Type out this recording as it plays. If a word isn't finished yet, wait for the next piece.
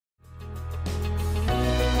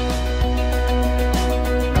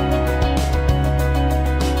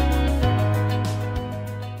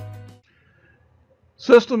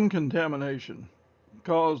System contamination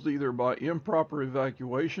caused either by improper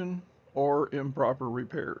evacuation or improper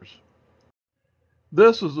repairs.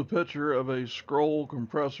 This is a picture of a scroll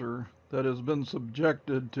compressor that has been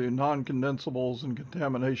subjected to non-condensables and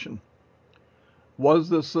contamination. Was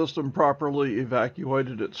this system properly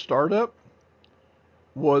evacuated at startup?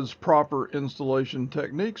 Was proper installation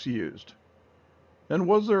techniques used? And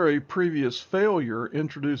was there a previous failure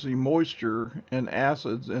introducing moisture and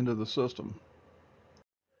acids into the system?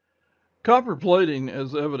 Copper plating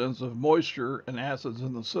is evidence of moisture and acids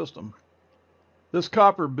in the system. This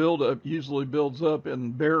copper buildup usually builds up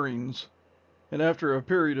in bearings and after a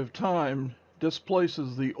period of time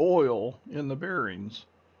displaces the oil in the bearings.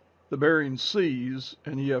 The bearing seize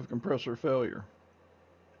and you have compressor failure.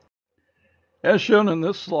 As shown in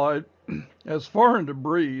this slide, as foreign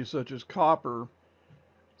debris such as copper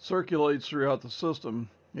circulates throughout the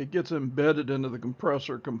system, it gets embedded into the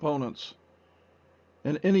compressor components.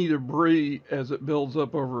 And any debris as it builds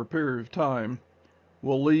up over a period of time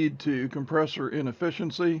will lead to compressor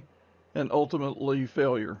inefficiency and ultimately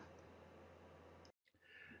failure.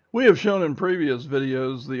 We have shown in previous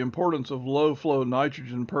videos the importance of low flow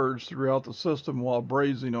nitrogen purge throughout the system while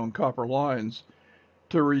brazing on copper lines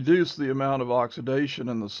to reduce the amount of oxidation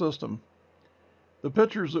in the system. The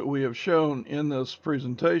pictures that we have shown in this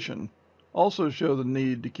presentation also show the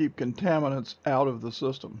need to keep contaminants out of the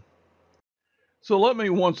system. So let me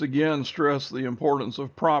once again stress the importance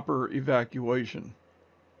of proper evacuation.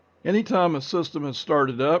 Anytime a system is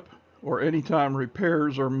started up or anytime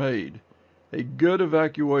repairs are made, a good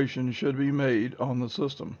evacuation should be made on the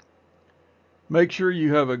system. Make sure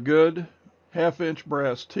you have a good 1/2-inch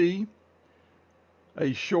brass tee,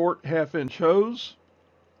 a short 1/2-inch hose,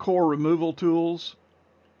 core removal tools,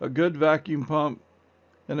 a good vacuum pump,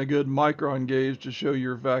 and a good micron gauge to show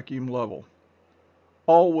your vacuum level.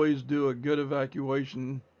 Always do a good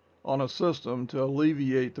evacuation on a system to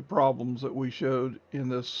alleviate the problems that we showed in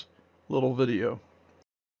this little video.